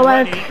once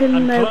already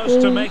and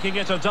close to making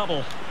it a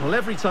double. Well,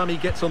 every time he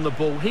gets on the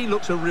ball, he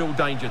looks a real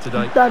danger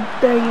today.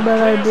 That thing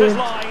that I Clears his did.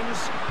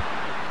 lines.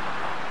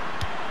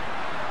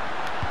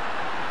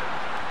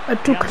 I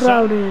too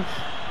crowded.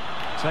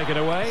 Take it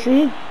away.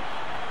 See?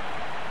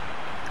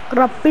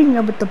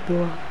 Rapping with the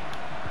ball.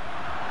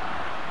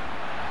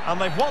 And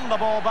they've won the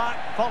ball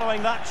back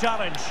following that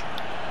challenge.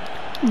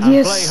 And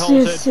Yes, play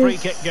halted, yes, free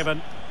yes. kick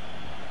given.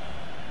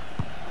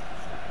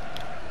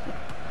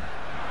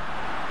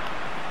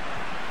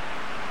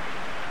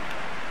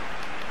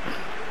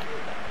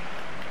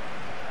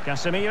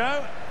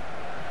 Casemiro.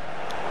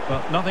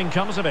 But nothing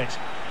comes of it.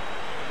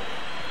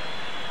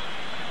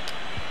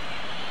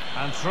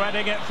 And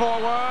threading it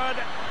forward.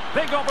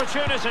 Big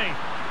opportunity.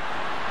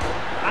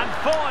 And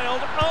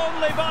foiled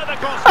only by the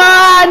cross.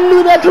 Ah, I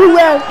knew that too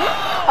well.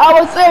 I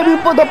was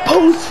aiming for the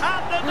post.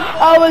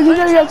 I was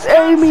just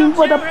aiming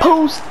for the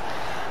post.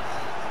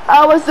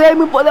 I was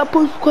aiming for the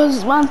post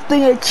because one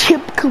thing a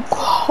chip could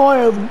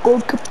call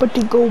goalkeeper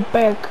to go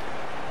back.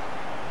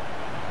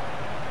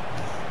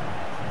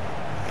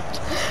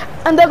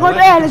 And they got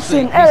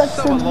Ellison. He's so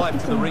Ellison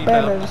alive to the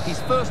rebound.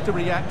 He's first to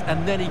react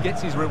and then he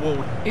gets his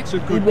reward. It's a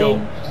good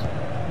goal.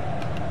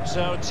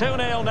 So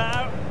 2-0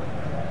 now.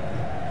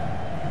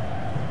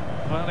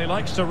 Well, he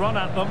likes to run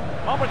at them.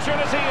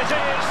 Opportunity it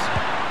is.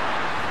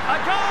 A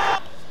goal!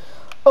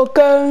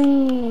 Okay.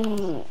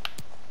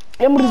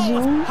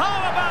 Emerging.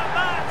 How about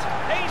that?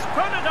 He's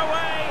put it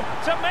away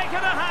to make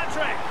it a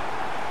hat-trick.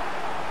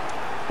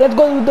 Let's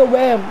go with the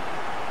wham.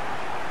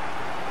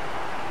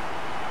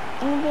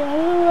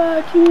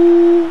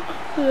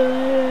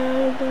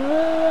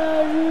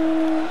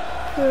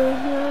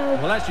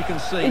 Well, as you can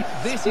see,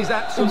 this is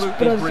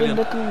absolutely brilliant.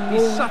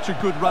 He's such a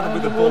good runner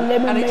with the ball,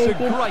 and it's a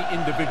great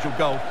individual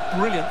goal.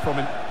 Brilliant from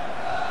him.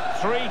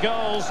 3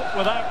 goals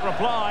without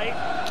reply.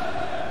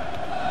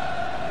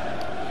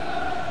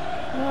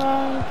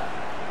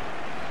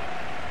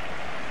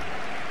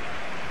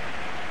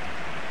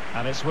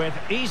 And it's with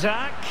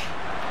Isaac.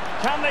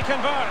 Can they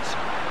convert?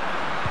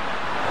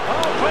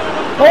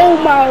 Oh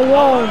my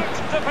God!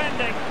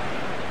 Defending.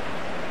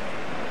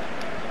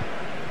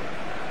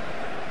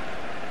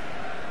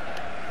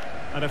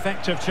 An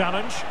effective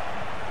challenge.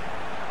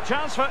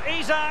 Chance for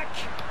Isaac.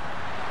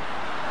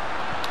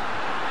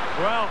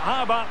 Well,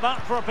 how about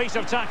that for a piece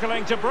of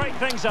tackling to break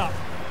things up?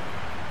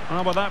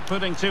 Well, without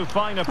putting too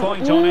fine a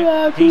point on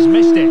it, he's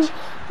missed it.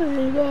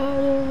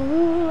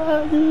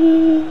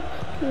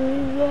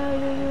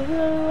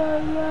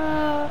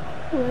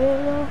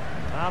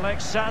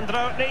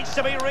 Alexandro needs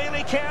to be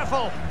really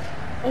careful.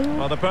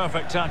 Well, the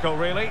perfect tackle,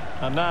 really.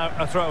 And now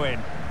a throw-in.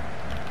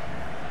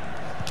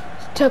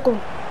 Tackle.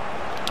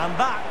 And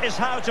that is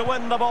how to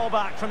win the ball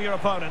back from your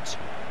opponent.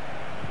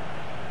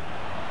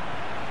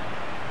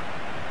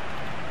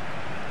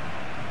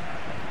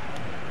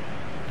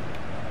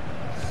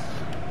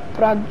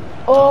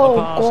 Oh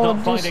not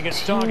God, finding this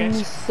its team target.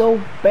 is so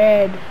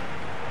bad.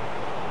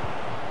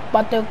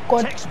 But they've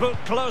got Textbook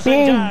closing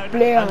big down,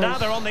 players. and now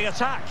they're on the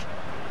attack.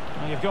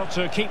 Well, you've got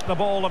to keep the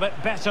ball a bit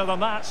better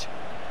than that.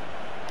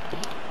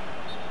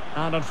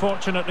 And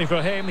unfortunately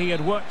for him, he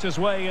had worked his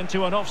way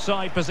into an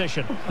offside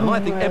position. And I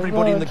think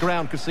everybody in the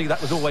ground could see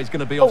that was always going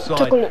to be offside.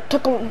 Tackle it,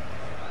 tackle it.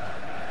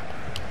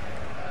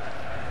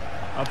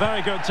 A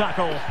very good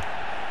tackle.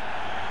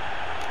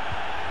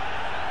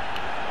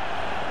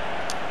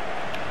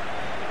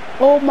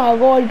 Oh my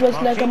God, it was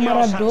like a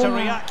Marquinhos had to Maradona.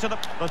 react to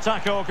the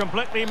tackle,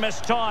 completely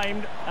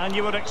mistimed, and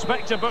you would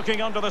expect a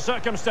booking under the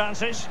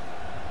circumstances.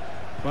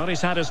 Well, he's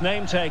had his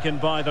name taken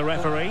by the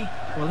referee.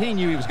 Well, he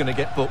knew he was going to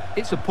get booked.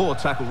 It's a poor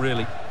tackle,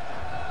 really.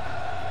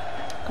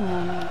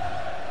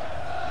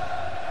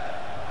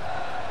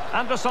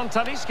 Anderson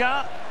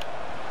Talisca.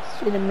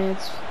 3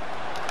 minutes.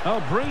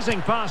 Oh,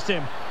 breezing past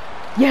him.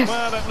 Yes.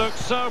 Well, it looked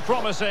so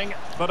promising,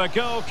 but a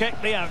goal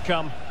kicked the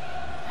outcome.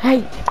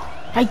 Hey,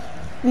 hey,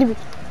 leave it.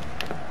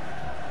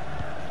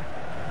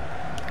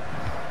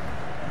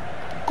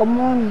 Come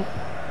on.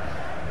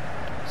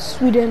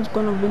 Sweden's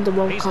gonna win the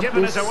World He's Cup.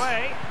 given it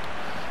away.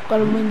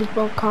 Gonna win this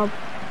World Cup.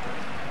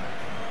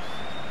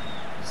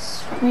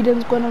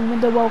 Sweden's gonna win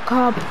the World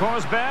Cup.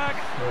 Forsberg.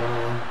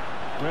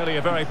 Really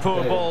a very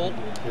poor ball.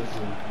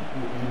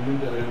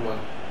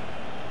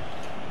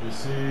 You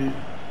see,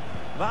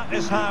 That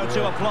is how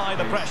to apply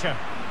the pressure.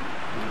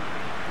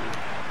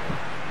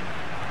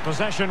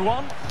 Possession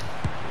one.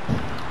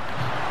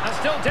 And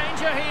still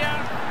danger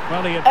here.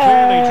 Well, he had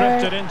clearly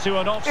drifted into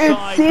an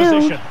offside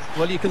position.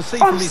 Well, you can see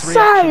from his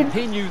Offside. reaction,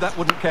 he knew that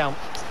wouldn't count.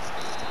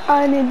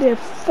 I need a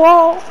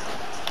 4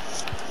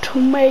 to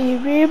make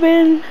it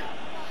even,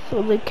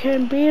 so they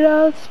can beat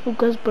us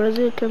because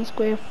Brazil can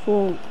score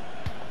 4.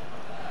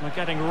 They're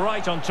getting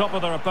right on top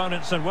of their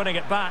opponents and winning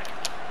it back.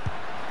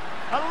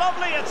 A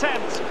lovely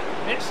attempt.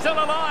 It's still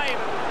alive.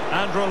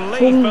 And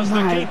relief as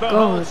the keeper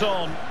holds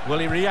on. Well,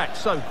 he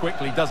reacts so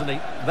quickly, doesn't he?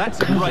 That's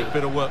a great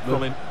bit of work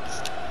from him.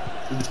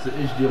 it's the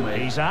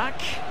HDMI. Isaac.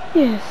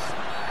 Yes.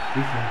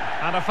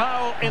 And a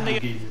foul in the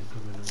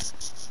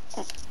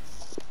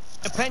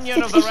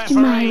opinion of It's the HDMI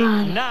referee.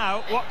 man.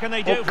 Now, what can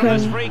they do from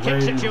this free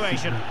kick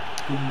situation?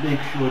 To make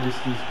sure this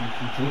is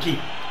okay.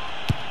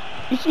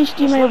 It's Just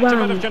HDMI lacked a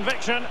bit of one.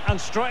 conviction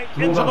and straight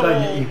No, into the but wall.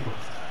 that-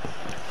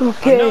 A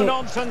Okay.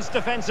 no-nonsense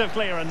defensive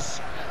clearance.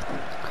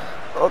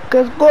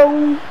 Okay, let's go.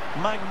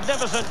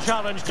 Magnificent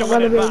challenge to I'm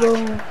win gonna it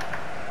be back. go.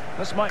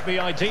 This might be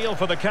ideal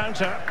for the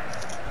counter.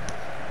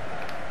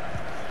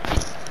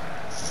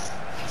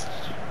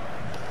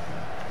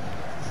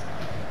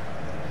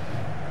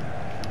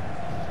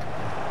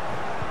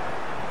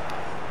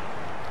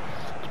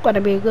 It's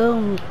gonna be go.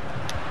 And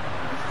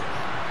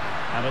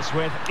it's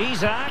with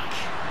Isaac.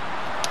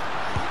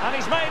 And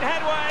he's made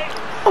headway.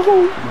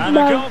 Oh And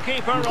the my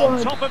goalkeeper on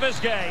God. top of his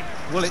game.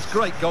 Well, it's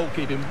great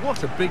goalkeeping.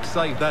 What a big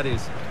save that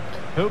is.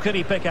 Who can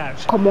he pick out?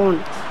 Come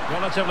on.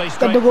 Relatively the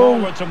goal.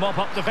 straightforward to mop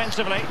up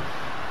defensively.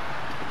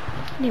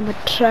 Never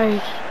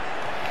tried.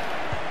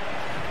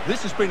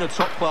 This has been a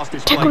top-class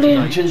Tackle display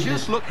in. today.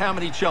 Just look how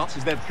many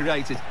chances they've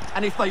created.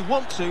 And if they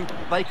want to,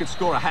 they could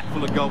score a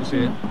hatful of goals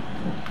here.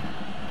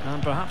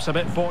 And perhaps a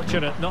bit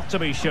fortunate not to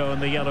be shown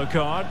the yellow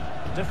card.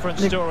 Different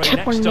The story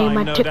tackle next time,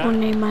 Neymar, no tackle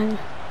doubt. Neymar.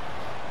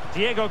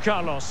 Diego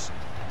Carlos.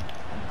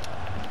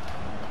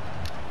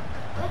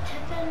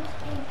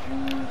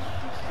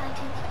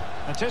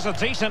 It is a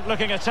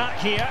decent-looking attack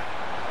here.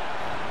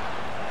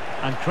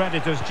 And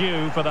credit is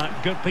due for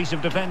that good piece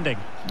of defending.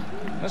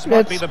 This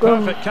might be the Let's go.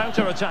 perfect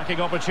counter-attacking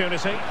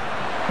opportunity.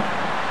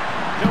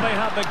 Do they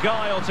have the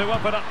guile to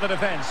open up the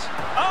defence?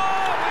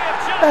 Oh, we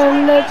have just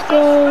And let's witnessed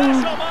go. a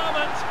special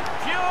moment.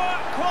 Pure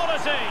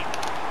quality.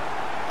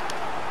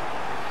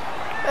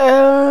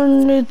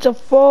 And it's a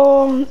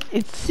 4.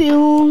 It's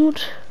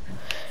sealed.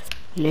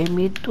 Let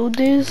me do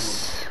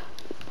this.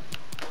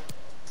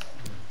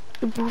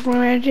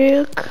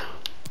 Magic.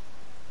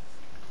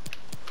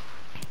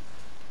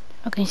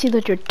 I can see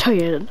that you're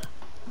tired.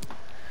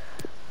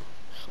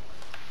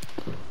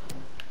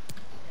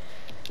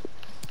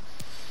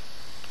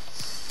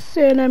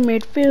 Center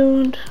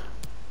midfield.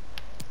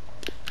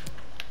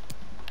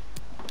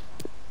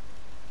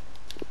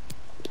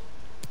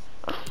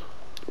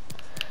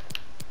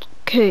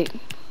 Okay.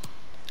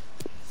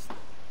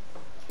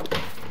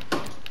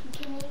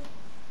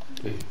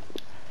 Hey,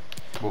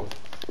 boy.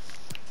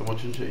 Someone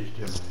change the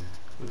HDMI.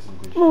 Listen,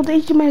 good. No, the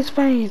HDMI is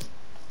fine.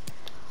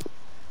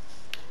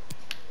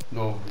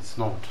 No, it's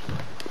not.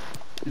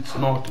 It's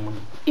not, man.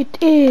 It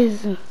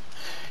is.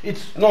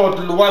 It's not.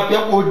 Why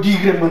people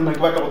digre man like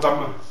what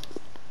about man?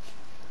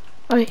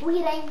 Oi,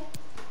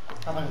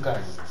 Abang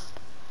kai.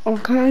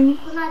 okay.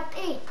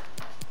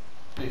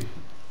 Hey.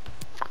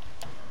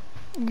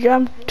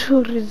 Jump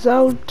to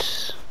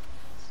result.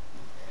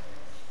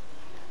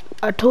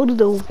 I told you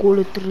they will call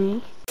it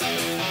 3.